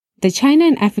The China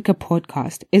and Africa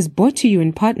podcast is brought to you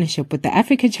in partnership with the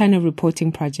Africa-China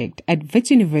Reporting Project at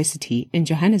Wits University in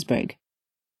Johannesburg.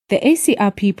 The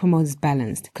ACRP promotes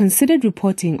balanced, considered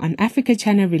reporting on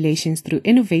Africa-China relations through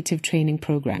innovative training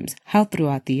programs held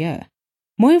throughout the year.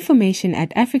 More information at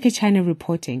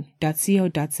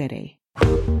africachinareporting.co.za.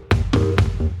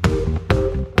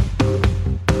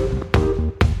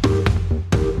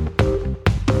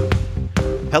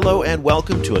 Hello and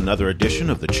welcome to another edition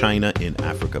of the China in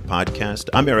Africa podcast.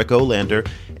 I'm Eric Olander,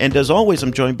 and as always,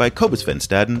 I'm joined by Cobus Van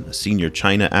Staden, a senior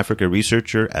China-Africa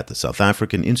researcher at the South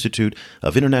African Institute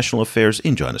of International Affairs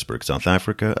in Johannesburg, South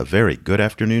Africa. A very good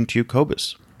afternoon to you,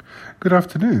 Cobus. Good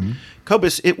afternoon.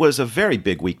 Cobus, it was a very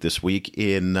big week this week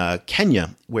in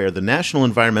Kenya, where the National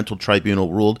Environmental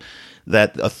Tribunal ruled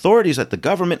that authorities at the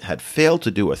government had failed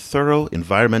to do a thorough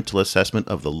environmental assessment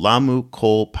of the Lamu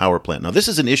coal power plant. Now, this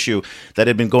is an issue that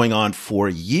had been going on for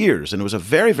years, and it was a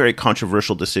very, very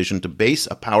controversial decision to base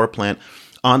a power plant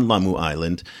on Lamu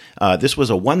Island. This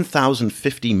was a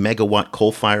 1,050 megawatt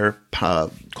coal-fired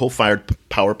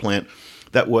power plant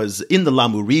that was in the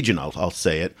Lamu region, I'll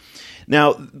say it.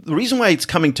 Now, the reason why it's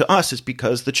coming to us is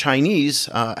because the Chinese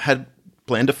had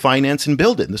planned to finance and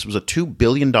build it. And this was a $2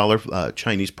 billion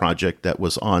Chinese project that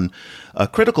was on a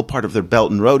critical part of their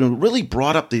Belt and Road, and really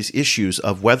brought up these issues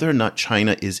of whether or not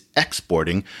China is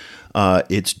exporting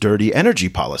its dirty energy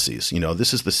policies. You know,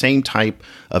 this is the same type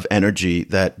of energy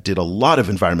that did a lot of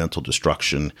environmental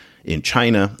destruction in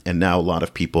China, and now a lot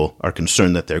of people are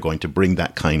concerned that they're going to bring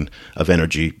that kind of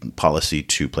energy policy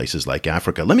to places like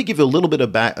Africa. Let me give you a little bit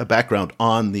of a background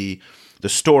on the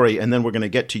story, and then we're going to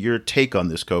get to your take on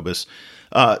this, Cobus.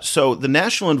 So the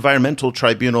National Environmental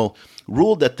Tribunal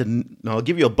ruled that I'll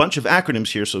give you a bunch of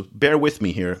acronyms here, so bear with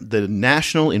me here. The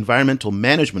National Environmental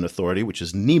Management Authority, which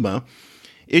is NEMA,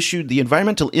 issued the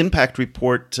Environmental Impact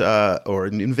Report or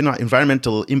an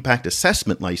Environmental Impact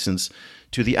Assessment license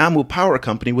to the Amu Power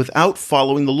Company without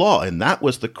following the law. And that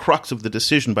was the crux of the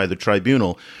decision by the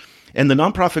tribunal. And the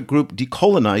nonprofit group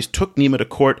Decolonize took NEMA to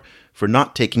court for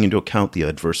not taking into account the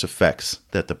adverse effects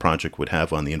that the project would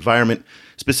have on the environment,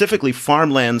 specifically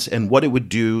farmlands and what it would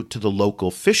do to the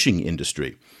local fishing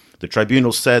industry. The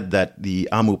tribunal said that the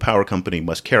Amu Power Company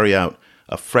must carry out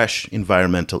a fresh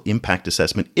environmental impact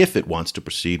assessment if it wants to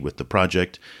proceed with the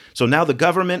project. So now the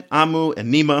government, Amu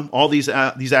and NEMA, all these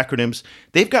acronyms,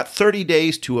 they've got 30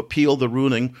 days to appeal the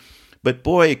ruling. But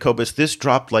boy, Cobus, this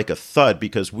dropped like a thud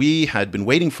because we had been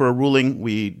waiting for a ruling.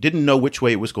 We didn't know which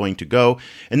way it was going to go.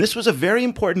 And this was a very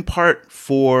important part of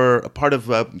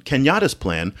Kenyatta's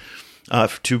plan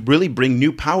to really bring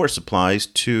new power supplies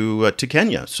to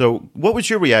Kenya. So what was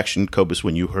your reaction, Cobus,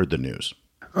 when you heard the news?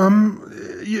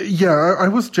 I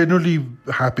was generally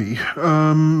happy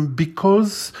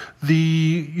because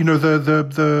the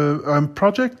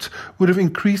project would have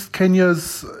increased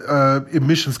Kenya's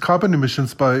carbon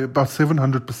emissions by about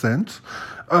 700%.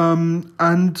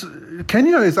 And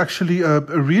Kenya is actually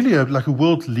really a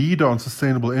world leader on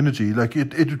sustainable energy. Like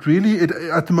it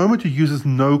at the moment it uses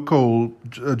no coal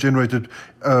generated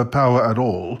power at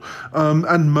all,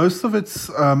 and most of its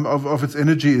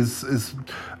energy is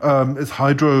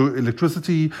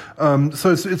hydroelectricity.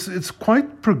 So it's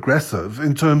quite progressive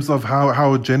in terms of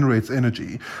how it generates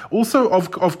energy. Also,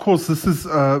 of course, this is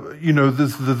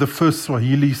the first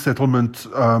Swahili settlement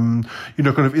kind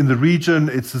of in the region.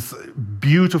 It's this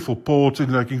beautiful port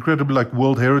and incredible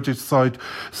World Heritage Site.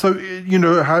 So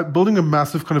building a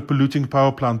massive kind of polluting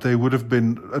power plant there would have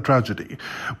been a tragedy.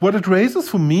 What it raises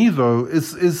for me though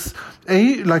is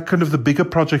kind of the bigger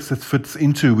projects it fits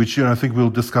into, which I think we'll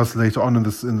discuss later on in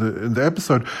the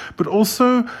episode, but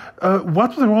also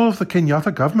what the role of the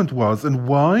Kenyatta government was and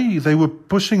why they were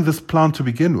pushing this plant to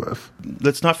begin with.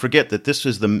 Let's not forget that this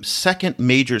is the second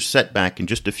major setback in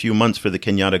just a few months for the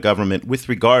Kenyatta government with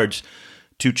regards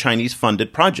to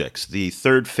Chinese-funded projects. The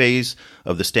third phase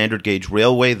of the standard gauge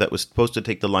railway that was supposed to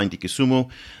take the line to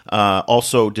Kisumu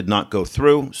also did not go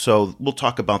through. So we'll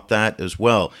talk about that as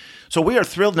well. So we are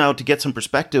thrilled now to get some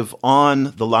perspective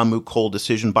on the Lamu coal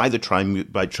decision by the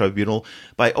tribunal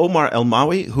by Omar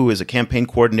Elmawi, who is a campaign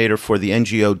coordinator for the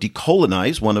NGO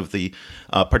Decolonize, one of the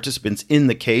participants in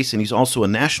the case, and he's also a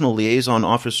national liaison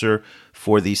officer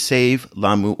for the Save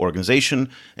Lamu organization,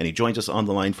 and he joins us on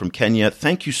the line from Kenya.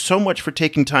 Thank you so much for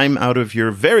taking time out of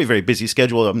your very, very busy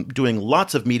schedule. I'm doing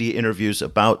lots of media interviews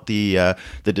about the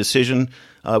decision.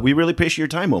 We really appreciate your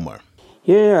time, Omar.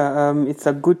 It's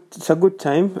a good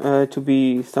time to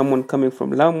be someone coming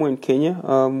from Lamu in Kenya.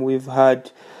 We've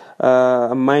had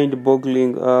a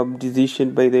mind-boggling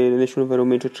decision by the National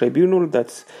Environmental Tribunal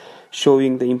that's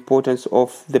showing the importance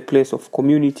of the place of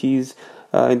communities,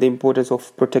 and the importance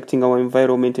of protecting our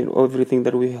environment and everything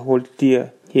that we hold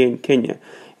dear here in Kenya.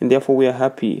 And therefore, we are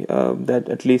happy that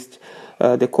at least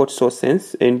the court saw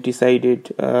sense and decided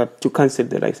to cancel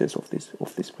the license of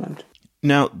this plant.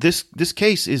 Now, this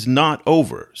case is not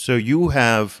over. So you've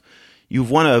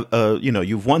won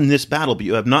you've won this battle, but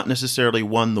you have not necessarily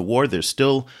won the war. There's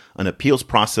still an appeals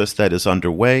process that is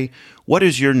underway. What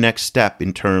is your next step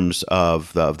in terms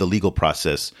of the legal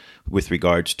process with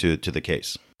regards to the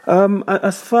case?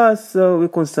 As far as we're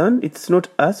concerned, it's not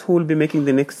us who will be making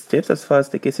the next steps. As far as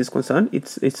the case is concerned,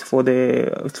 it's for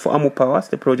Amu Powers,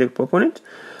 the project proponent,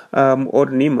 or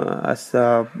NEMA as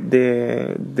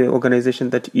the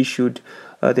organization that issued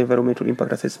the environmental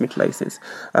impact assessment license.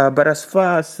 But as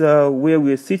far as where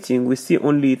we're sitting, we see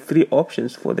only 3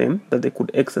 options for them that they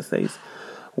could exercise.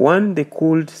 One, they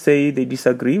could say they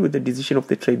disagree with the decision of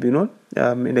the tribunal,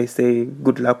 and I say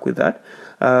good luck with that.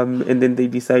 And then they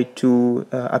decide to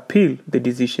appeal the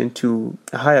decision to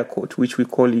a higher court, which we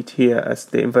call it here as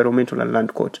the Environmental and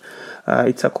Land Court.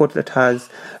 It's a court that has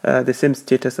the same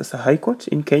status as a high court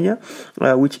in Kenya,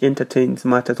 which entertains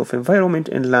matters of environment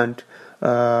and land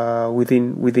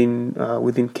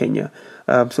within Kenya.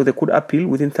 So they could appeal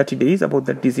within 30 days about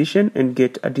that decision and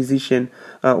get a decision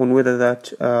on whether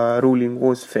that ruling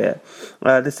was fair.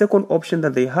 The second option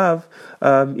that they have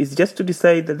is just to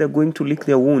decide that they're going to lick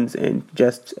their wounds and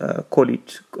just call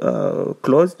it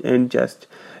closed and just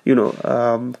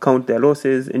count their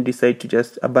losses and decide to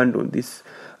just abandon this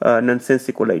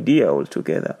nonsensical idea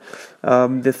altogether.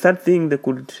 The third thing, they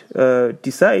could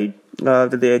decide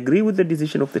that they agree with the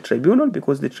decision of the tribunal,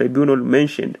 because the tribunal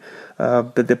mentioned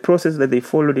that the process that they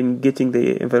followed in getting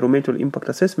the environmental impact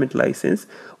assessment license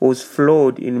was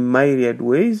flawed in myriad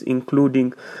ways,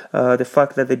 including the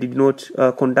fact that they did not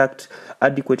conduct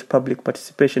adequate public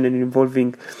participation and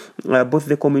involving both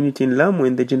the community in Lamu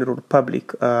and the general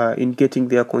public in getting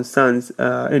their concerns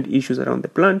and issues around the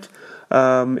plant.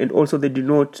 And also they did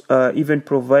not even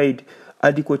provide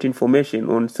adequate information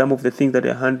on some of the things that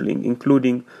they're handling,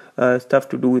 including stuff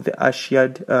to do with the ash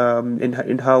yard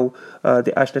and how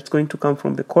the ash that's going to come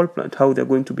from the coal plant, how they're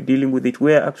going to be dealing with it,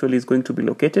 where actually it's going to be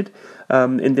located,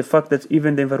 and the fact that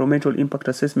even the environmental impact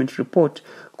assessment report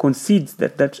concedes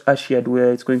that that ash yard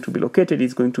where it's going to be located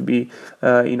is going to be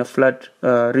in a flood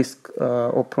risk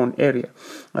or prone area.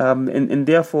 And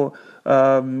therefore,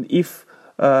 if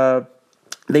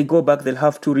they go back, they'll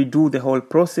have to redo the whole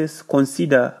process,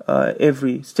 consider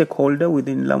every stakeholder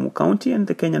within Lamu County and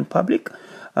the Kenyan public,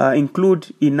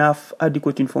 include enough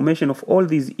adequate information of all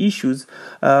these issues,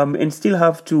 and still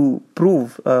have to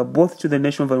prove both to the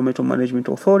National Environmental Management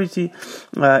Authority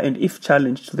and, if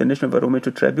challenged, to the National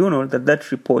Environmental Tribunal that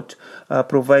that report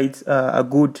provides a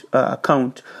good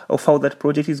account of how that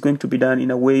project is going to be done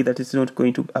in a way that is not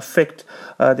going to affect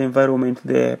the environment,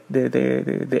 the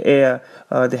air,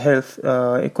 the health,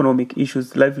 economic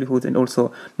issues, livelihoods, and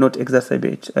also not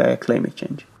exacerbate climate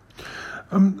change.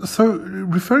 So,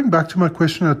 referring back to my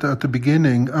question at the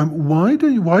beginning, why do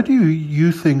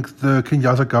you think the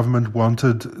Kenyatta government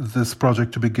wanted this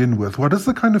project to begin with? What is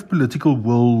the kind of political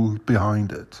will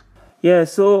behind it? Yeah,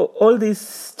 so all this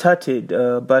started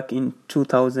back in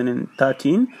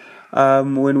 2013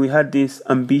 when we had this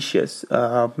ambitious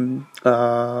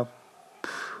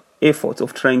efforts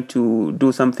of trying to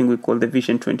do something we call the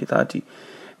Vision 2030.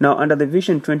 Now, under the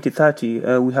Vision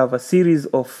 2030, we have a series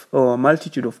of a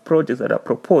multitude of projects that are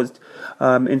proposed,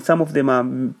 and some of them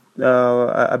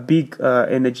are big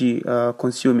energy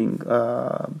consuming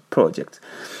projects.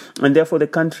 And therefore, the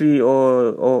country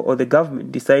or the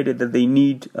government decided that they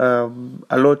need a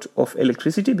lot of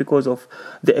electricity because of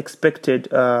the expected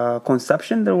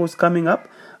consumption that was coming up.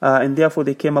 And therefore,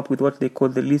 they came up with what they call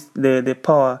the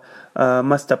power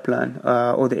master plan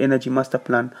or the energy master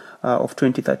plan of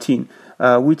 2013,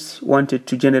 which wanted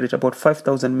to generate about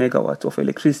 5,000 megawatts of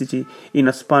electricity in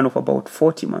a span of about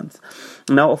 40 months.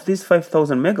 Now, of these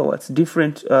 5,000 megawatts,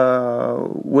 different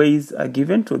ways are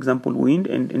given, for example, wind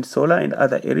and solar and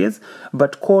other areas,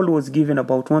 but coal was given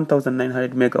about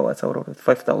 1,900 megawatts out of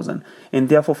 5,000. And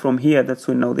therefore, from here, that's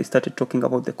when now they started talking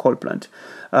about the coal plant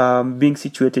being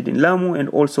situated in Lamu, and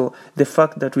also the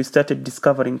fact that we started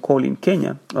discovering coal in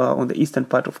Kenya, on the eastern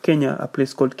part of Kenya, a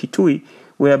place called Kitui,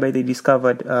 whereby they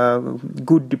discovered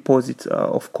good deposits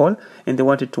of coal, and they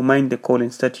wanted to mine the coal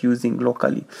and start using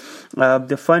locally.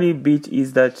 The funny bit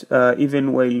is that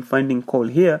even while finding coal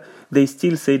here, they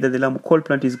still say that the Lamu coal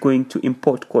plant is going to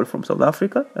import coal from South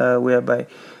Africa, whereby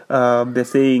they're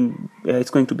saying it's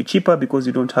going to be cheaper because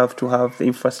you don't have to have the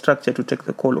infrastructure to take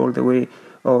the coal all the way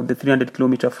or the 300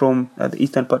 kilometer from the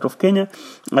eastern part of Kenya,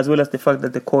 as well as the fact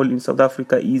that the coal in South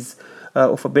Africa is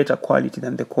of a better quality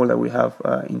than the coal that we have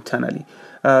internally.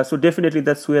 So definitely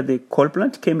that's where the coal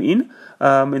plant came in,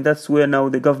 and that's where now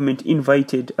the government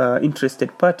invited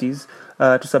interested parties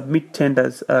to submit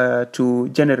tenders to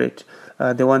generate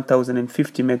the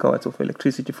 1,050 megawatts of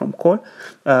electricity from coal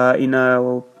in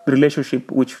a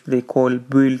relationship which they call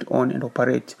build, own and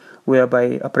operate,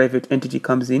 whereby a private entity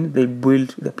comes in, they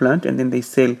build the plant, and then they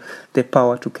sell the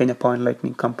power to Kenya Power and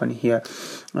Lightning Company here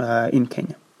in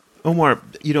Kenya. Omar,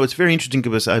 it's very interesting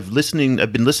because I've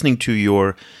been listening to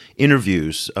your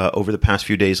interviews over the past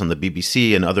few days on the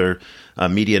BBC and other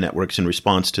media networks in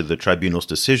response to the tribunal's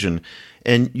decision,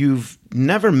 and you've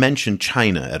never mentioned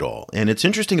China at all. And it's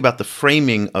interesting about the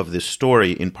framing of this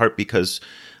story, in part because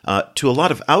to a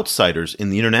lot of outsiders in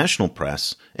the international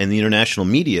press and the international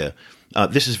media,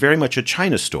 this is very much a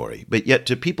China story. But yet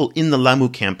to people in the Lamu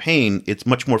campaign, it's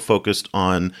much more focused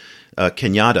on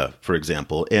Kenyatta, for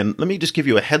example. And let me just give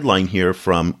you a headline here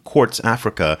from Quartz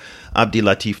Africa. Abdi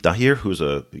Latif Dahir, who's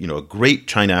a great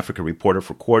China Africa reporter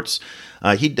for Quartz,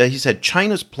 he said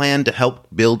China's plan to help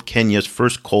build Kenya's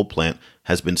first coal plant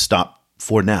has been stopped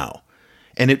for now.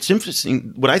 And it's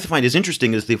interesting. What I find is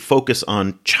interesting is the focus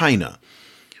on China.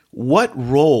 What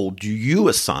role do you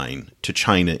assign to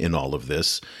China in all of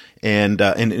this? And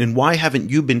why haven't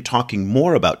you been talking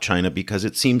more about China? Because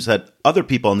it seems that other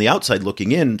people on the outside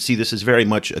looking in see this as very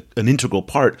much an integral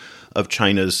part of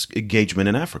China's engagement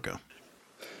in Africa.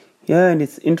 Yeah, and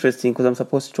it's interesting because I'm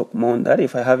supposed to talk more on that.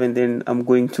 If I haven't, then I'm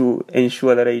going to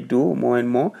ensure that I do more and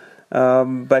more.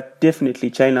 But definitely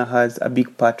China has a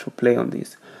big part to play on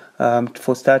this.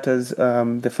 For starters,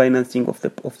 the financing of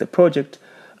the project,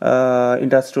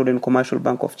 Industrial and Commercial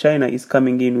Bank of China is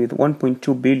coming in with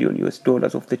 1.2 billion US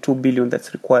dollars of the 2 billion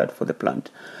that's required for the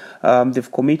plant.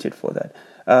 They've committed for that.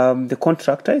 The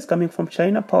contractor is coming from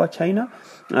China, Power China,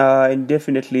 and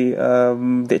definitely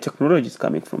the technology is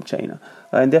coming from China.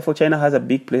 And therefore China has a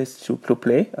big place to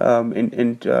play. And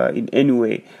in any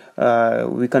way,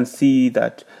 we can see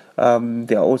that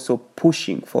they are also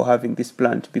pushing for having this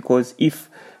plant, because if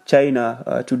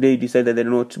China today decided they're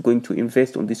not going to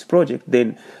invest on this project,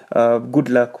 then good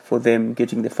luck for them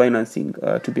getting the financing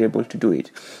to be able to do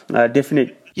it.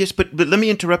 Definitely. Yes, but let me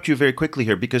interrupt you very quickly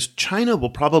here, because China will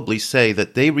probably say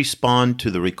that they respond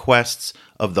to the requests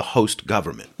of the host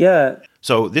government. Yeah.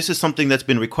 So this is something that's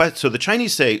been requested. So the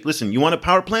Chinese say, listen, you want a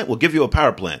power plant? We'll give you a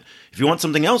power plant. If you want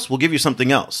something else, we'll give you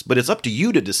something else. But it's up to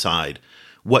you to decide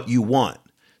what you want.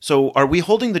 So are we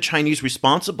holding the Chinese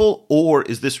responsible, or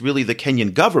is this really the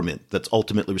Kenyan government that's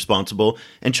ultimately responsible,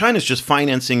 and China's just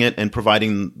financing it and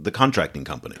providing the contracting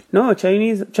company? No,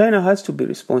 China has to be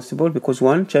responsible because,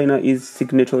 one, China is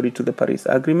signatory to the Paris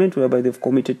Agreement, whereby they've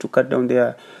committed to cut down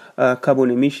their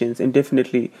carbon emissions, and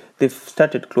definitely they've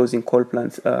started closing coal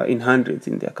plants in hundreds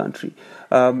in their country.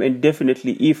 And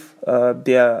definitely if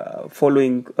they are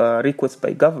following requests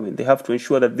by government, they have to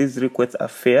ensure that these requests are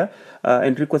fair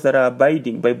and requests that are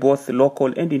abiding by both local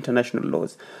and international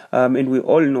laws. And we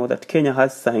all know that Kenya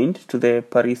has signed to the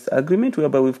Paris Agreement,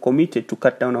 whereby we've committed to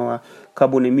cut down our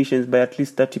carbon emissions by at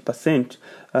least 30%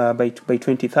 by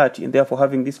 2030, and therefore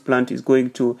having this plant is going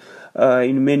to,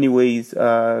 in many ways,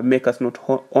 make us not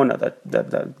honor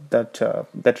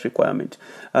that requirement.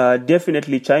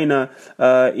 Definitely, China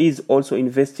is also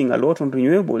investing a lot on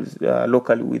renewables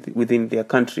locally within their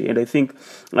country, and I think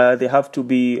they have to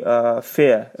be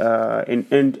fair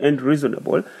and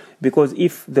reasonable. Because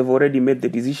if they've already made the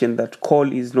decision that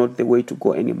coal is not the way to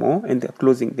go anymore, and they're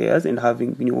closing theirs and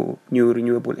having new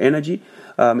renewable energy,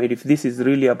 and if this is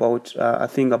really about a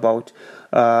thing about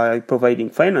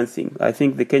providing financing, I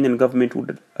think the Kenyan government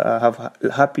would have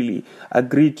happily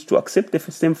agreed to accept the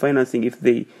same financing if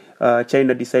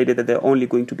China decided that they're only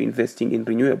going to be investing in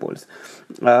renewables.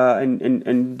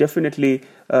 And definitely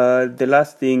the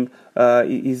last thing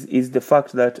is the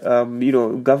fact that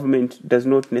government does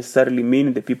not necessarily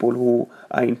mean the people who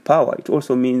are in power. It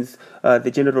also means the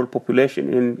general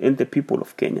population and the people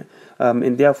of Kenya.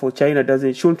 And therefore China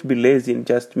shouldn't be lazy in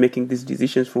just making these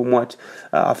decisions from what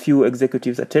a few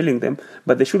executives are telling them,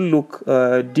 but they should look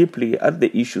deeply at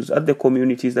the issues, at the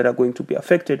communities that are going to be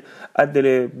affected, at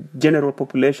the general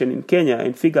population in Kenya,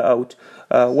 and figure out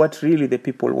what really the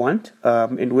people want,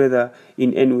 and whether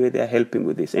in any way they are helping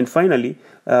with this. And finally,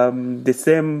 the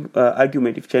same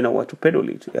argument, if China were to peddle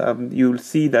it, you'll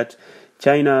see that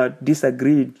China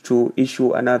disagreed to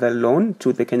issue another loan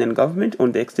to the Kenyan government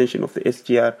on the extension of the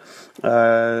SGR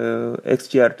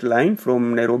line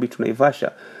from Nairobi to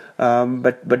Naivasha.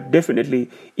 But definitely,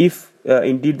 if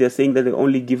indeed they're saying that they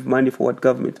only give money for what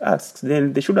government asks,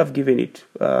 then they should have given it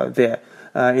there.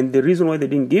 And the reason why they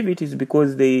didn't give it is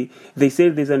because they say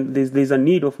there's a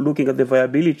need of looking at the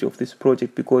viability of this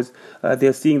project, because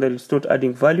they're seeing that it's not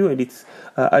adding value and it's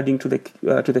adding to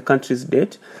the country's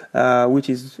debt, which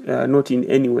is not in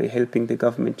any way helping the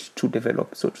government to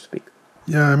develop, so to speak.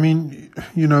 Yeah, I mean,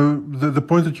 the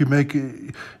point that you make,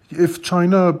 if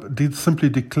China did simply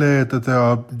declare that they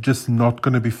are just not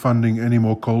going to be funding any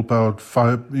more coal-fired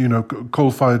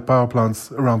power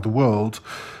plants around the world,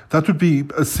 that would be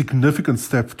a significant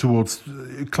step towards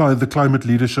the climate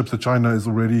leadership that China is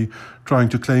already trying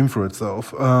to claim for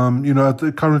itself.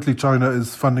 Currently China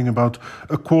is funding about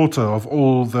a quarter of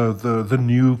all the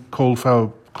new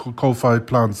coal-fired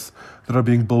plants that are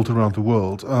being built around the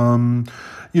world.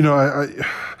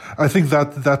 I think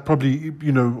that probably,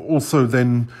 also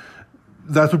then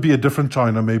that would be a different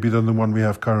China maybe than the one we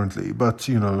have currently. But,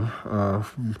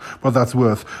 what that's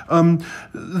worth.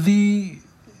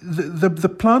 The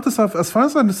plant, as far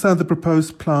as I understand, the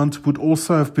proposed plant would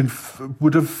also have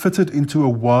fitted into a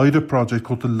wider project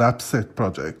called the LAPSET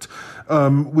project,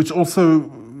 which also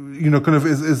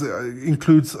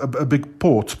includes a big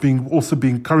port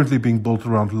currently being built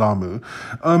around Lamu.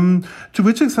 To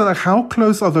which extent, how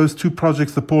close are those two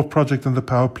projects, the port project and the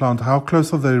power plant? How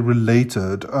close are they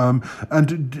related?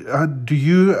 And do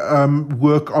you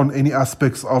work on any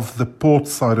aspects of the port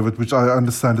side of it, which I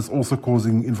understand is also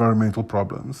causing environmental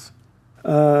problems?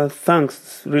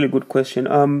 Thanks. Really good question.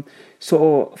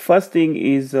 So first thing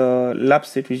is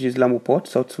LAPSET, which is Lamu Port,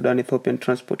 South Sudan Ethiopian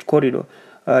Transport Corridor.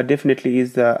 Definitely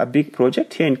is a big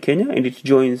project here in Kenya, and it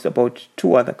joins about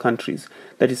two other countries,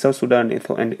 that is South Sudan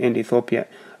and Ethiopia,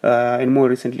 and more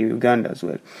recently Uganda as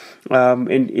well.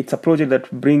 And it's a project that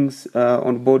brings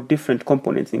on board different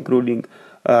components, including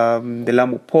the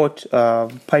Lamu port,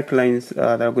 pipelines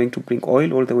that are going to bring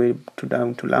oil all the way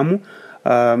down to Lamu,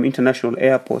 international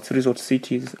airports, resort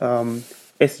cities,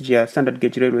 SGR, standard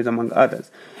gauge railways, among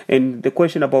others. And the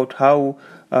question about how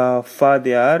far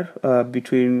they are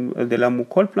between the Lamu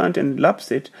coal plant and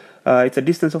LAPSET, it's a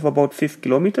distance of about 5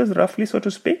 kilometers, roughly, so to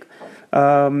speak.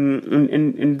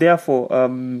 And therefore,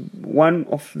 one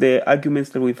of the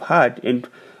arguments that we've had, and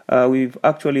we've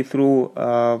actually through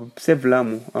Save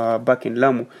Lamu, back in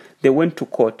Lamu, they went to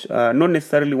court, not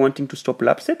necessarily wanting to stop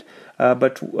LAPSET,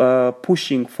 but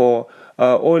pushing for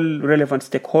all relevant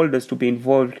stakeholders to be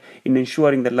involved in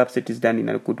ensuring that LAPSET is done in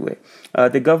a good way.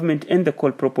 The government and the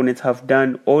coal proponents have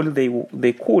done all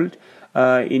they could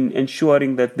in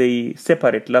ensuring that they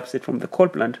separate LAPSET from the coal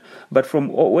plant. But from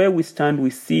where we stand, we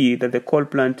see that the coal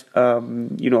plant,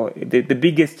 the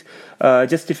biggest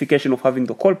justification of having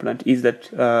the coal plant is that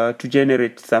to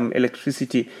generate some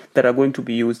electricity that are going to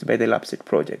be used by the LAPSET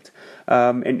project.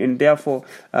 And therefore,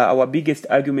 our biggest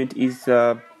argument is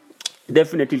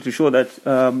definitely to show that,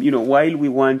 while we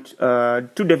want to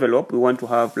develop, we want to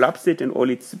have LAPSET and all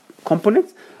its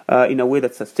components in a way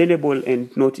that's sustainable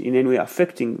and not in any way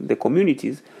affecting the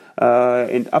communities.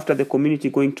 And after the community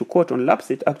going to court on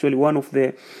LAPSET, actually one of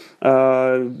the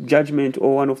judgment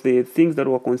or one of the things that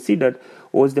were considered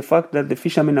was the fact that the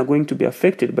fishermen are going to be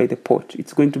affected by the port.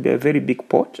 It's going to be a very big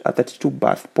port, a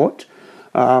 32-berth port.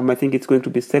 I think it's going to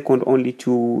be second only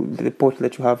to the port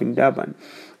that you have in Durban.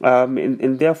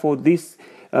 And therefore this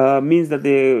means that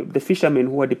the fishermen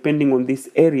who are depending on this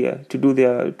area to do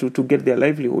to get their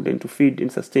livelihood and to feed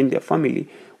and sustain their family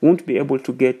won't be able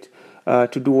to get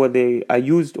to do what they are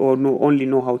used or only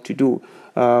know how to do.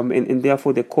 And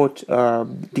therefore the court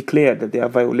declared that there are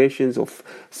violations of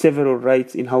several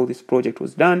rights in how this project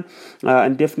was done,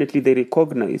 and definitely they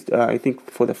recognized, I think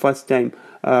for the first time,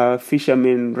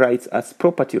 fishermen rights as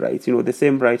property rights, the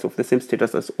same rights of the same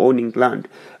status as owning land,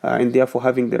 and therefore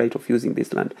having the right of using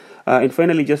this land. And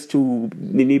finally, just to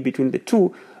between the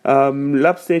two,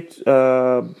 LAPSET,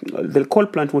 the coal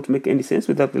plant won't make any sense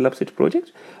without the LAPSET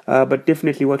project, but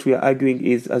definitely what we are arguing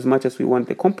is, as much as we want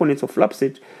the components of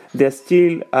LAPSET, there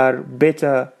still are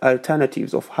better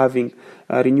alternatives of having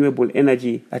renewable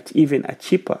energy at even a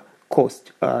cheaper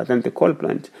cost than the coal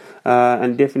plant,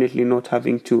 and definitely not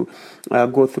having to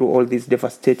go through all these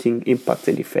devastating impacts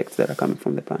and effects that are coming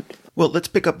from the plant. Well, let's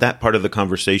pick up that part of the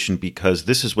conversation, because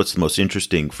this is what's the most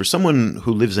interesting. For someone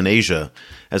who lives in Asia,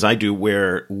 as I do,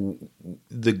 where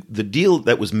the deal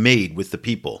that was made with the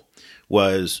people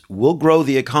was, we'll grow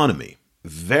the economy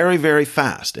very, very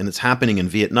fast. And it's happening in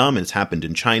Vietnam, and it's happened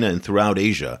in China and throughout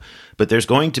Asia. But there's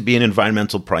going to be an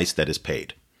environmental price that is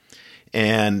paid.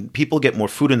 And people get more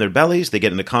food in their bellies, they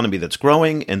get an economy that's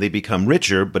growing, and they become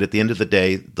richer. But at the end of the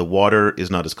day, the water is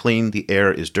not as clean, the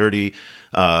air is dirty,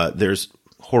 there's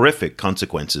horrific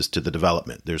consequences to the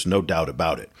development. There's no doubt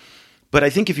about it. But I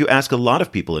think if you ask a lot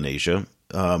of people in Asia,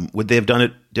 would they have done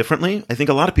it differently? I think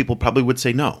a lot of people probably would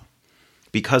say no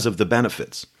because of the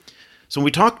benefits. So when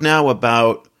we talk now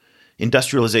about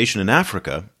industrialization in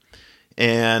Africa,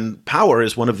 and power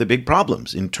is one of the big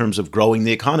problems in terms of growing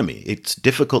the economy. It's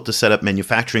difficult to set up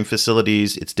manufacturing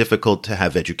facilities. It's difficult to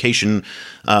have education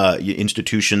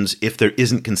institutions if there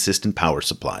isn't consistent power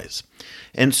supplies.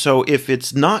 And so if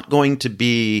it's not going to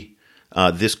be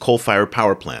this coal-fired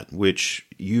power plant, which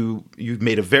you've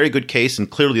made a very good case,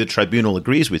 and clearly the tribunal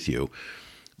agrees with you,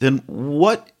 then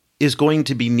what is going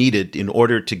to be needed in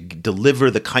order to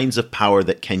deliver the kinds of power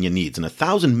that Kenya needs? And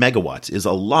 1,000 megawatts is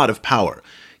a lot of power.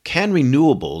 Can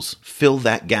renewables fill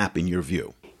that gap in your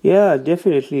view? Yeah,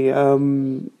 definitely.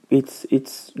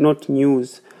 It's not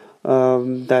news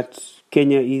that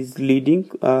Kenya is leading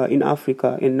in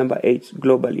Africa and number 8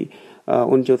 globally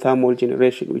on geothermal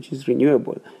generation, which is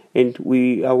renewable. And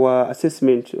our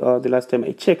assessment, the last time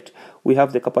I checked, we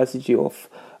have the capacity of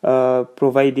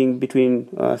providing between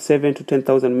 7 to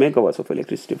 10,000 megawatts of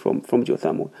electricity from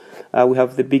geothermal. We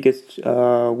have the biggest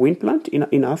wind plant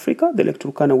in Africa, the Lake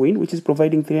Turkana wind, which is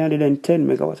providing 310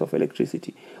 megawatts of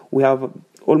electricity. We have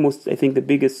almost, I think, the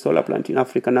biggest solar plant in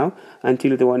Africa now,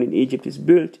 until the one in Egypt is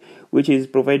built, which is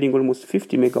providing almost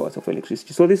 50 megawatts of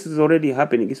electricity. So this is already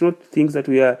happening. It's not things that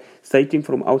we are citing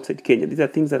from outside Kenya. These are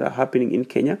things that are happening in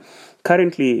Kenya.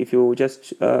 Currently, if you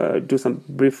just do some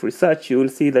brief research, you will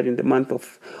see that in the month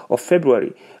of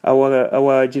February,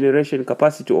 our generation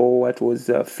capacity, or what was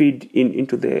fed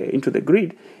into the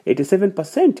grid,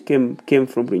 87% came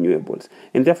from renewables,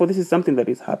 and therefore this is something that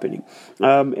is happening.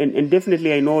 And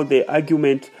definitely, I know the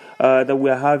argument that we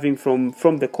are having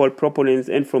from the coal proponents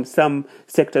and from some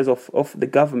sectors of the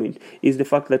government is the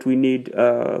fact that we need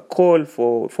coal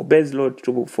for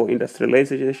baseload, for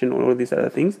industrialization, and all these other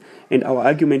things. And our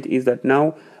argument is that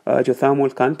now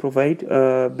geothermal can provide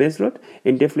baseload,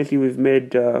 and definitely we've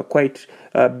made quite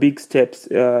big steps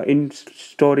in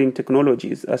storing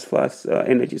technologies as far as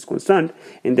energy is concerned,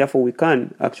 and therefore we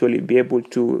can actually be able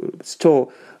to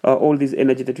store all this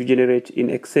energy that we generate in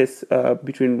excess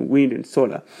between wind and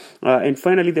solar. And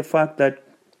finally, the fact that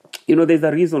there's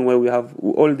a reason why we have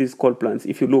all these coal plants.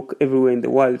 If you look everywhere in the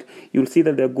world, you'll see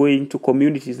that they're going to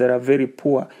communities that are very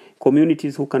poor,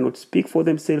 communities who cannot speak for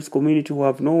themselves, communities who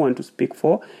have no one to speak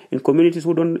for, and communities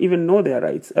who don't even know their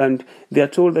rights. And they are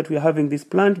told that we are having this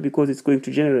plant because it's going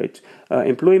to generate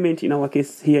employment. In our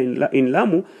case here in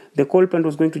Lamu, the coal plant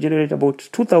was going to generate about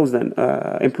 2,000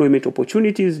 employment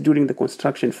opportunities during the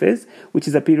construction phase, which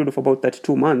is a period of about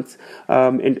 32 months,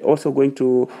 and also going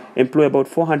to employ about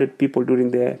 400 people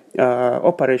during the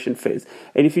operation phase.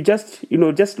 And if you just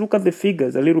look at the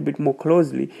figures a little bit more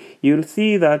closely, you'll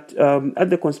see that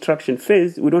at the construction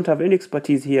phase, we don't have any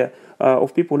expertise here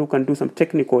of people who can do some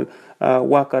technical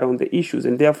work around the issues,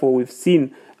 and therefore we've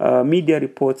seen media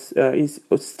reports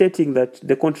stating that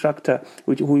the contractor,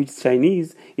 who is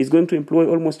Chinese, is going to employ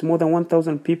almost more than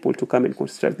 1,000 people to come and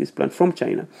construct this plant from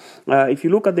China. If you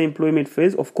look at the employment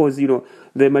phase, of course,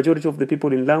 the majority of the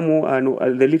people in Lamu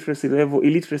the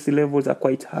illiteracy levels are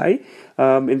quite high,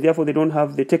 and therefore they don't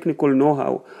have the technical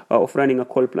know-how of running a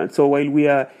coal plant. So while we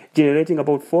are generating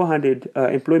about 400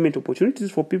 employment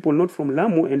opportunities for people not from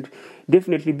Lamu, and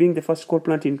definitely being the first coal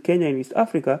plant in Kenya and East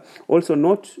Africa, also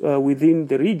not within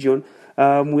the region,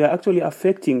 we are actually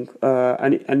affecting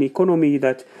an economy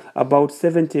that about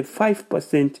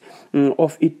 75%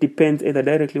 of it depends either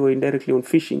directly or indirectly on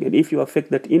fishing. And if you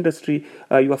affect that industry,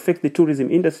 you affect the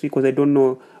tourism industry, because I don't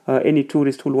know any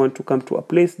tourist who will want to come to a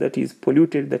place that is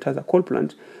polluted, that has a coal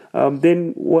plant.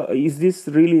 Then is this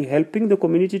really helping the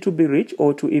community to be rich,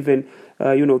 or to even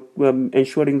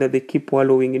ensuring that they keep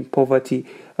wallowing in poverty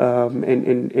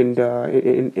and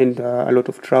a lot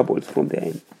of troubles from their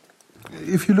end?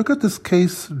 If you look at this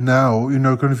case now,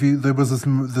 there was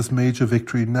this major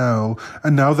victory now,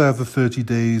 and now they have the 30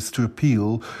 days to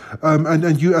appeal.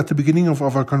 And you, at the beginning of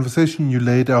our conversation, you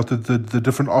laid out the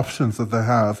different options that they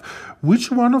have.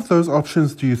 Which one of those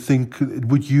options do you think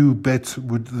would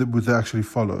they actually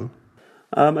follow?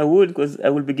 I would, because I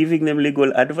will be giving them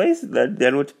legal advice that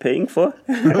they're not paying for.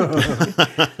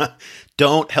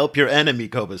 Don't help your enemy,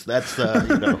 Cobus. That's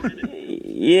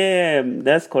Yeah,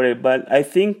 that's correct. But I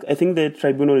think the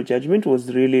tribunal judgment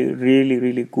was really, really,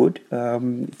 really good.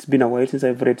 It's been a while since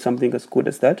I've read something as good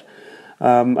as that.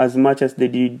 As much as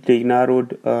they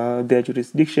narrowed their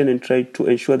jurisdiction and tried to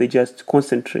ensure they just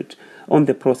concentrate on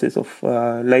the process of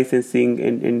licensing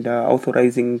and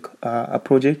authorizing a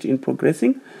project in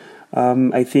progressing.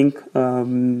 I think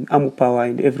Amu Power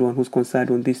and everyone who's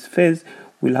concerned on this phase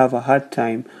will have a hard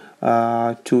time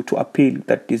to appeal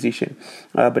that decision.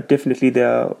 But definitely they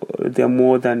are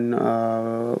more than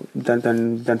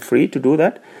free to do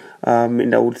that.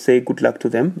 And I would say good luck to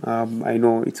them. I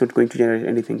know it's not going to generate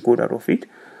anything good out of it.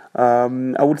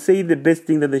 I would say the best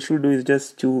thing that they should do is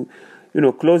just to,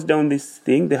 close down this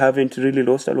thing. They haven't really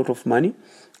lost a lot of money.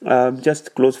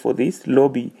 Just close for this,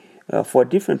 lobby for a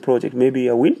different project, maybe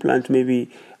a wind plant, maybe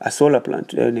a solar plant.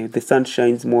 The sun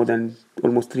shines more than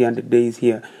almost 300 days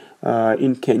here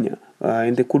in Kenya,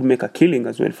 and they could make a killing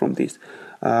as well from this.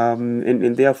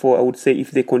 And therefore, I would say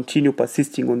if they continue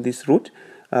persisting on this route,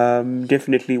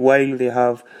 definitely while they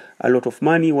have a lot of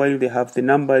money, while they have the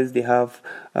numbers, they have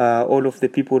all of the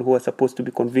people who are supposed to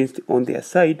be convinced on their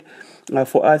side.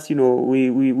 For us, we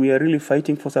are really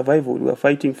fighting for survival. We are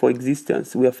fighting for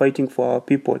existence. We are fighting for our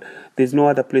people. There's no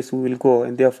other place we will go,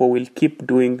 and therefore we'll keep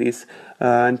doing this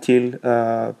until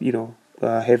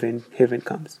heaven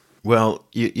comes. Well,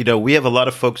 we have a lot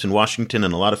of folks in Washington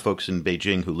and a lot of folks in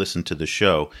Beijing who listen to the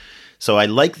show. So I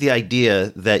like the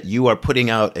idea that you are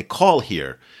putting out a call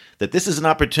here that this is an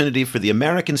opportunity for the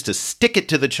Americans to stick it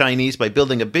to the Chinese by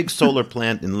building a big solar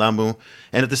plant in Lamu.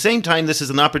 And at the same time, this is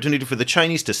an opportunity for the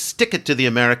Chinese to stick it to the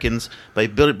Americans by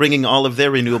bringing all of their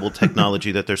renewable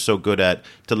technology that they're so good at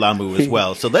to Lamu as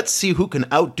well. So let's see who can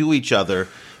outdo each other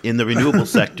in the renewable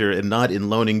sector and not in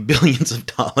loaning billions of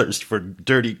dollars for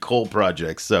dirty coal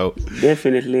projects. So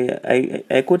definitely,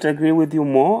 I could agree with you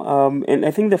more. And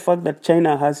I think the fact that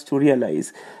China has to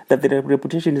realize that their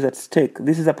reputation is at stake.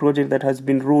 This is a project that has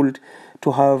been ruled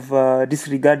to have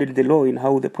disregarded the law in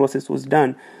how the process was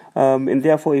done. And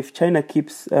therefore, if China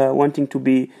keeps wanting to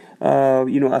be,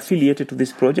 affiliated to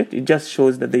this project, it just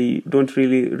shows that they don't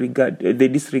really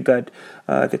disregard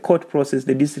the court process,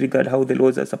 they disregard how the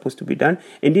laws are supposed to be done.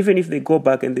 And even if they go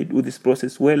back and they do this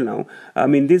process well now,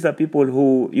 these are people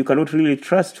who you cannot really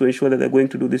trust to ensure that they're going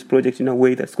to do this project in a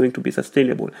way that's going to be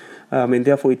sustainable. And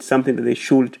therefore, it's something that they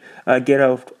should get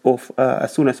out of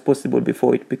as soon as possible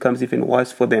before it becomes even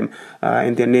worse for them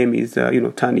and their name is,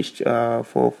 tarnished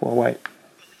for a while.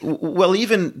 Well,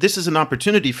 even this is an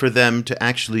opportunity for them to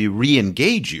actually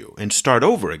re-engage you and start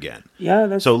over again.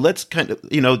 Yeah. So let's kind of,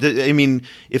 if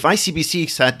ICBC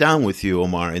sat down with you,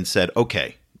 Omar, and said,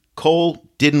 okay, coal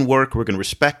didn't work, we're going to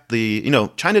respect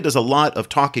China does a lot of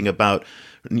talking about,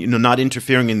 not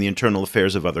interfering in the internal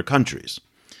affairs of other countries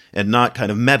and not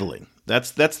kind of meddling.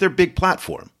 That's their big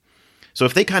platform. So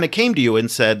if they kind of came to you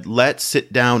and said, let's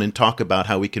sit down and talk about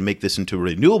how we can make this into a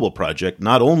renewable project,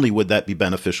 not only would that be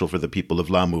beneficial for the people of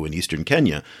Lamu in eastern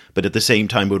Kenya, but at the same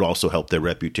time would also help their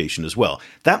reputation as well.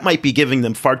 That might be giving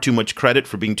them far too much credit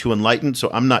for being too enlightened, so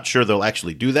I'm not sure they'll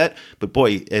actually do that. But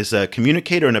boy, as a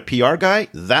communicator and a PR guy,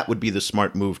 that would be the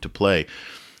smart move to play.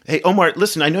 Hey, Omar,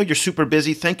 listen, I know you're super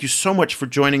busy. Thank you so much for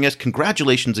joining us.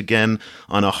 Congratulations again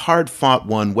on a hard-fought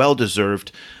one,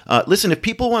 well-deserved. Listen, if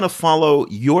people want to follow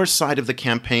your side of the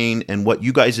campaign and what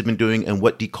you guys have been doing and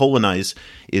what Decolonize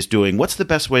is doing, what's the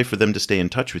best way for them to stay in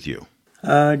touch with you?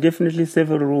 Definitely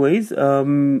several ways. Our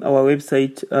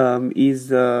website is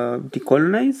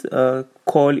Decolonize.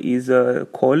 Coal is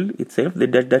coal itself, the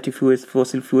dirty fuels,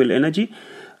 fossil fuel energy.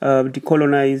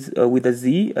 Decolonize with a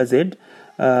Z, a Z.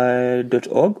 .org.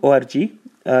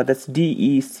 That's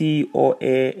DECOAL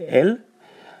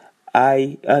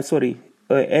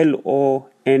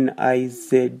LONIZE.org.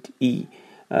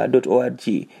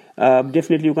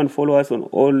 Definitely, you can follow us on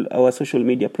all our social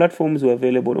media platforms. We're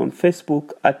available on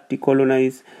Facebook at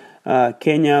Decolonize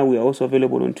Kenya. We are also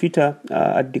available on Twitter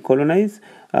at Decolonize.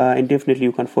 And definitely,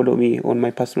 you can follow me on my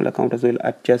personal account as well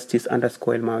at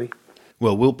Justice_Elmawi.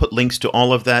 Well, we'll put links to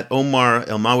all of that. Omar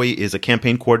Elmawi is a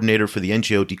campaign coordinator for the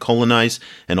NGO Decolonize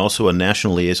and also a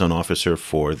national liaison officer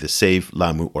for the Save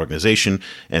Lamu organization,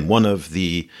 and one of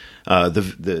a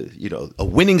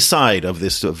winning side of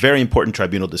this very important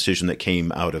tribunal decision that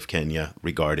came out of Kenya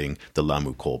regarding the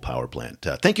Lamu coal power plant.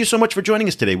 Thank you so much for joining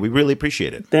us today. We really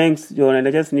appreciate it. Thanks, John. And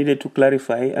I just needed to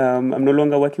clarify. I'm no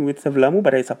longer working with Save Lamu,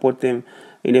 but I support them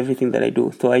in everything that I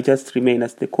do. So I just remain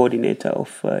as the coordinator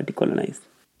of Decolonize.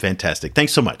 Fantastic.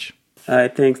 Thanks so much.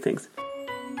 Thanks.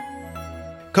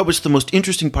 Cobus, the most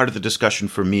interesting part of the discussion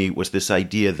for me was this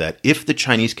idea that if the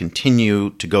Chinese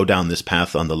continue to go down this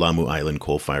path on the Lamu Island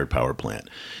coal-fired power plant,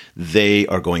 they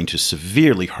are going to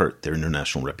severely hurt their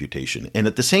international reputation. And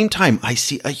at the same time, I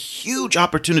see a huge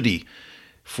opportunity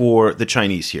for the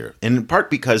Chinese here, and in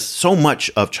part because so much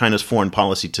of China's foreign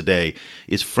policy today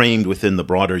is framed within the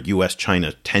broader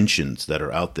U.S.-China tensions that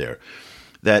are out there,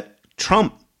 that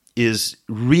Trump is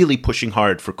really pushing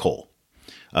hard for coal.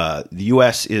 The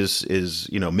U.S. is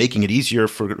making it easier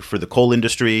for the coal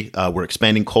industry. We're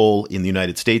expanding coal in the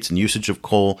United States and usage of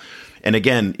coal. And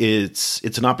again,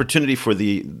 it's an opportunity for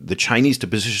the Chinese to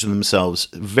position themselves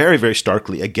very, very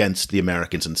starkly against the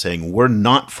Americans and saying, we're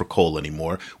not for coal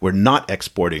anymore. We're not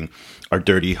exporting our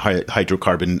dirty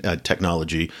hydrocarbon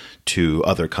technology to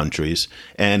other countries.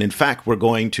 And in fact, we're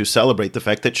going to celebrate the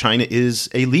fact that China is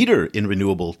a leader in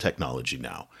renewable technology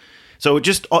now. So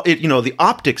the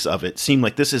optics of it seem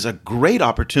like this is a great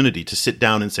opportunity to sit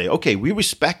down and say, okay, we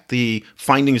respect the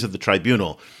findings of the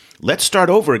tribunal. Let's start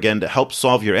over again to help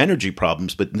solve your energy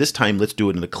problems, but this time let's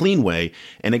do it in a clean way.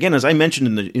 And again, as I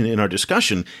mentioned in our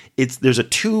discussion, there's a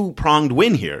two-pronged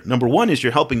win here. Number one is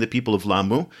you're helping the people of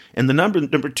Lamu, and the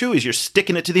number two is you're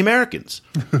sticking it to the Americans.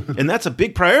 And that's a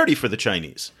big priority for the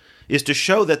Chinese, is to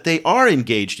show that they are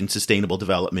engaged in sustainable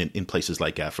development in places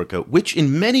like Africa, which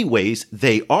in many ways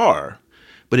they are.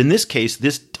 But in this case,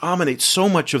 this dominates so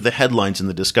much of the headlines in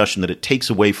the discussion that it takes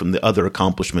away from the other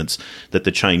accomplishments that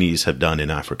the Chinese have done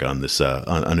in Africa on this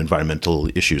on environmental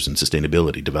issues and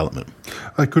sustainability development.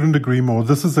 I couldn't agree more.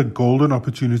 This is a golden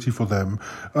opportunity for them,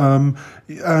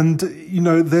 and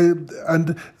they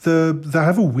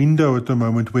have a window at the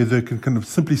moment where they can kind of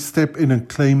simply step in and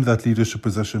claim that leadership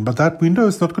position. But that window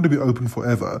is not going to be open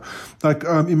forever. Like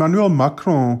Emmanuel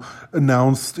Macron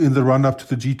announced in the run-up to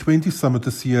the G20 summit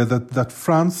this year that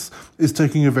France is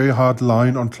taking a very hard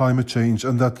line on climate change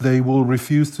and that they will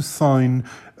refuse to sign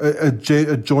a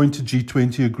joint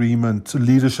G20 agreement,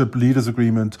 leaders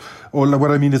agreement, or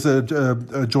what I mean is a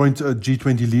joint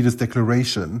G20 leaders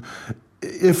declaration.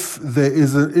 If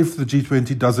the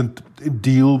G20 doesn't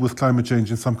deal with climate change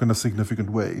in some kind of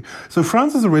significant way. So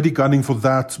France is already gunning for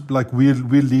that, like we're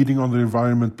leading on the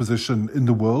environment position in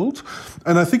the world.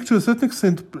 And I think to a certain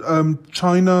extent,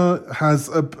 China has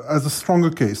a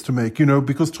stronger case to make,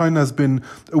 because China has been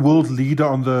a world leader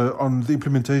on the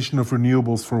implementation of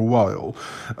renewables for a while.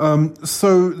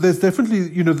 So there's definitely,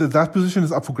 that position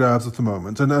is up for grabs at the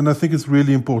moment. And I think it's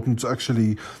really important to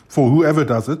actually, for whoever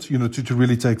does it, to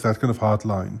really take that kind of hard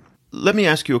line. Let me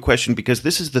ask you a question, because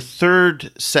this is the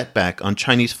third setback on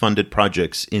Chinese-funded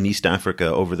projects in East Africa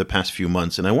over the past few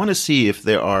months, and I want to see if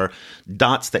there are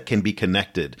dots that can be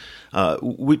connected.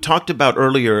 We talked about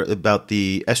earlier about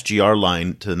the SGR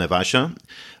line to Naivasha,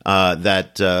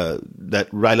 that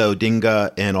Raila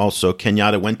Odinga and also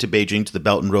Kenyatta went to Beijing to the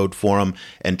Belt and Road Forum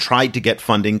and tried to get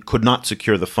funding, could not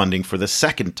secure the funding for the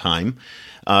second time.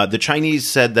 The Chinese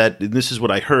said that, and this is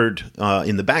what I heard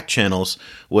in the back channels,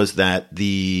 was that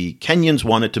the Kenyans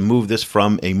wanted to move this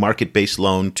from a market-based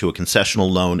loan to a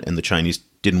concessional loan, and the Chinese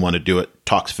didn't want to do it.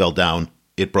 Talks fell down.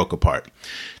 It broke apart.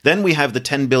 Then we have the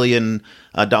 $10 billion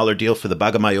deal for the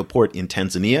Bagamoyo port in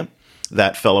Tanzania.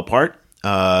 That fell apart.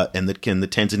 And the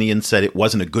Tanzanians said it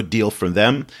wasn't a good deal for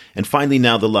them. And finally,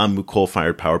 now the Lamu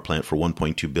coal-fired power plant for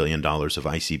 $1.2 billion of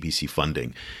ICBC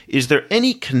funding. Is there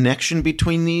any connection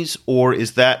between these, or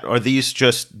are these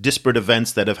just disparate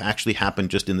events that have actually happened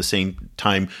just in the same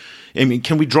time? I mean,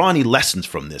 can we draw any lessons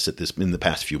from this in the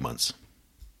past few months?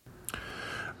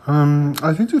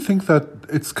 I think that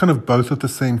it's kind of both at the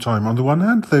same time. On the one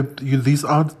hand, these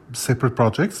are separate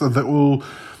projects, and they're all.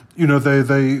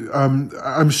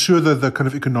 I'm sure that the kind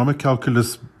of economic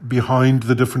calculus behind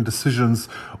the different decisions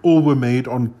all were made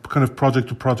on kind of project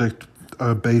to project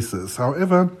basis.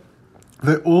 However,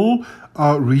 they all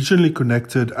are regionally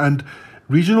connected, and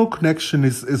regional connection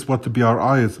is what the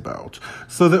BRI is about.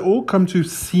 So they all come to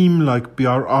seem like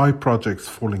BRI projects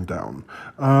falling down.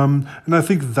 And I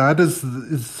think that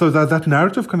that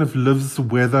narrative kind of lives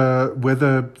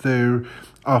whether there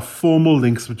are formal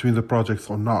links between the projects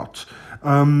or not. So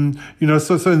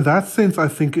in that sense, I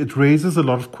think it raises a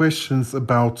lot of questions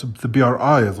about the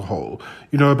BRI as a whole,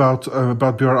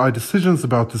 about BRI decisions,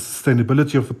 about the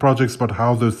sustainability of the projects, about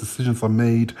how those decisions are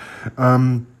made,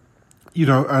 and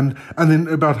then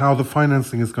about how the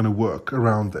financing is going to work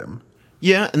around them.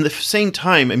 Yeah, and at the same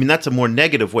time, I mean, that's a more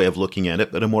negative way of looking at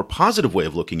it, but a more positive way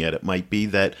of looking at it might be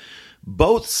that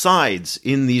both sides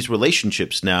in these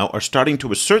relationships now are starting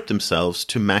to assert themselves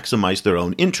to maximize their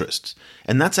own interests.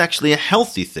 And that's actually a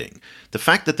healthy thing. The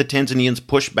fact that the Tanzanians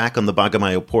pushed back on the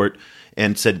Bagamoyo port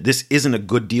and said, this isn't a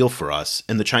good deal for us,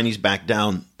 and the Chinese backed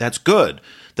down, that's good.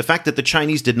 The fact that the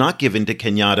Chinese did not give in to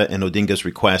Kenyatta and Odinga's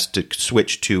request to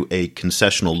switch to a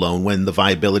concessional loan when the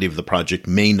viability of the project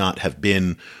may not have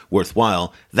been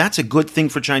worthwhile, that's a good thing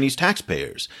for Chinese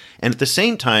taxpayers. And at the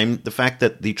same time, the fact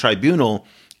that the tribunal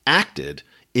acted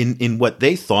in what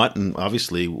they thought, and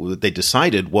obviously what they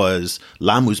decided was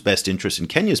Lamu's best interest and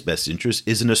Kenya's best interest,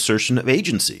 is an assertion of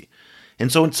agency.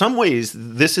 And so in some ways,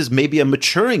 this is maybe a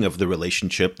maturing of the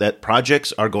relationship, that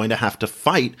projects are going to have to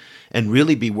fight and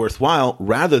really be worthwhile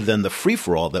rather than the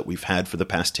free-for-all that we've had for the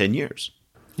past 10 years.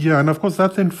 Yeah, and of course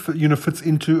that then fits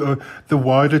into the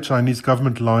wider Chinese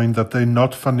government line that they're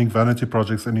not funding vanity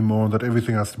projects anymore, and that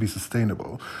everything has to be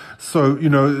sustainable. So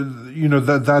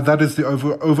that is the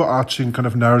overarching kind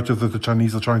of narrative that the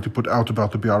Chinese are trying to put out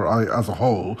about the BRI as a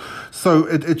whole. So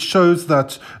it shows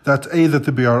that that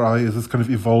the BRI is this kind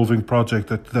of evolving project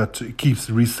that keeps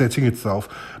resetting itself,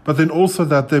 but then also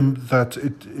that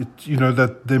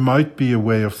there might be a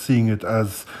way of seeing it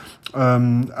as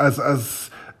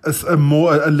a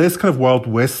less kind of Wild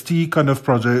Westy kind of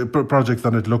project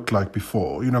than it looked like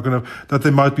before. That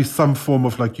there might be some form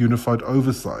of like unified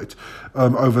oversight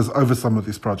over some of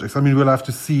these projects. I mean, we'll have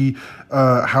to see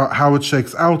how it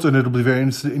shakes out, and it'll be very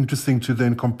interesting to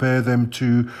then compare them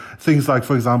to things like,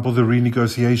 for example, the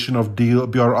renegotiation of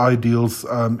BRI deals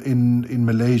in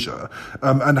Malaysia,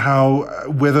 and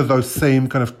whether those same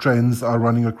kind of trends are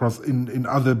running across in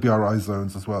other BRI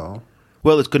zones as well.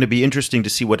 Well, it's going to be interesting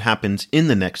to see what happens in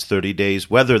the next 30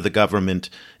 days, whether the government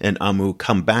and AMU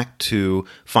come back to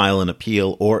file an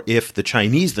appeal or if the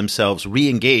Chinese themselves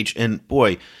re-engage. And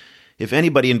boy, if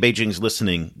anybody in Beijing is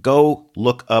listening, go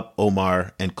look up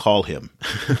Omar and call him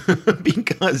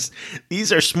because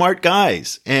these are smart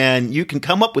guys and you can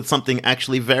come up with something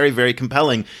actually very, very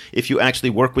compelling if you actually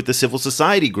work with the civil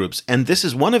society groups. And this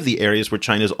is one of the areas where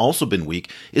China's also been weak,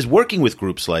 is working with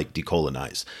groups like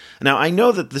Decolonize. Now, I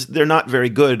know that they're not very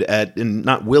good at and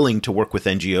not willing to work with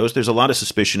NGOs. There's a lot of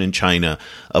suspicion in China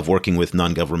of working with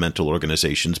non-governmental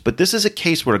organizations. But this is a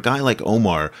case where a guy like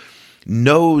Omar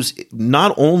knows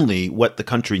not only what the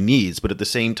country needs, but at the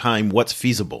same time what's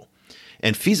feasible.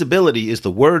 And feasibility is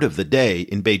the word of the day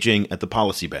in Beijing at the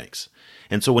policy banks.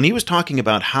 And so when he was talking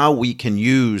about how we can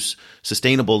use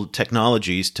sustainable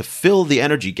technologies to fill the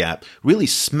energy gap, really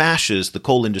smashes the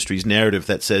coal industry's narrative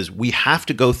that says we have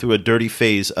to go through a dirty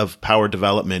phase of power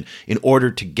development in order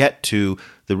to get to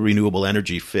the renewable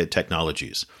energy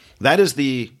technologies. That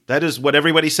is what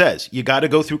everybody says. You got to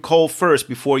go through coal first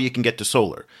before you can get to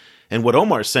solar. And what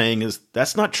Omar's saying is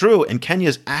that's not true, and Kenya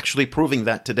is actually proving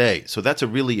that today. So that's a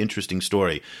really interesting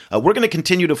story. We're going to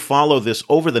continue to follow this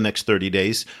over the next 30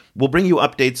 days. We'll bring you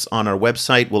updates on our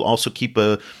website. We'll also keep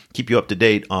you up to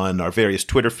date on our various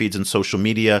Twitter feeds and social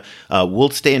media. We'll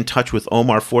stay in touch with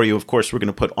Omar for you. Of course, we're going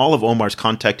to put all of Omar's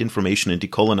contact information and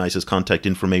Decolonize's contact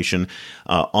information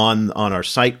on our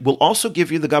site. We'll also give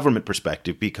you the government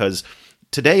perspective because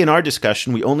today in our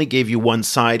discussion, we only gave you one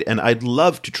side, and I'd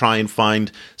love to try and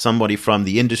find somebody from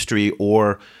the industry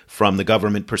or from the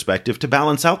government perspective to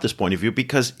balance out this point of view,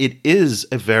 because it is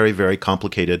a very, very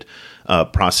complicated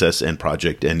process and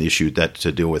project and issue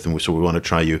to deal with. And so we want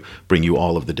to bring you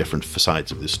all of the different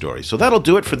sides of this story. So that'll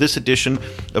do it for this edition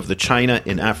of the China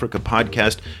in Africa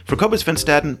podcast. For Cobus Van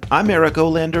Staden, I'm Eric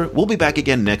Olander. We'll be back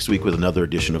again next week with another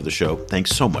edition of the show.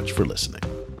 Thanks so much for listening.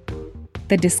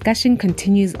 The discussion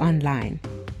continues online.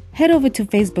 Head over to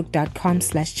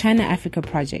facebook.com/China Africa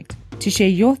Project to share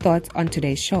your thoughts on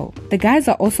today's show. The guys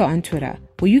are also on Twitter,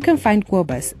 where you can find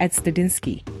Cobus at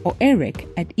Stadinsky or Eric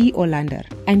at E. Olander.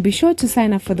 And be sure to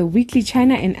sign up for the weekly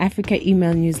China in Africa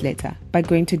email newsletter by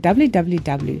going to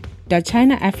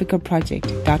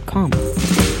www.ChinaAfricaProject.com.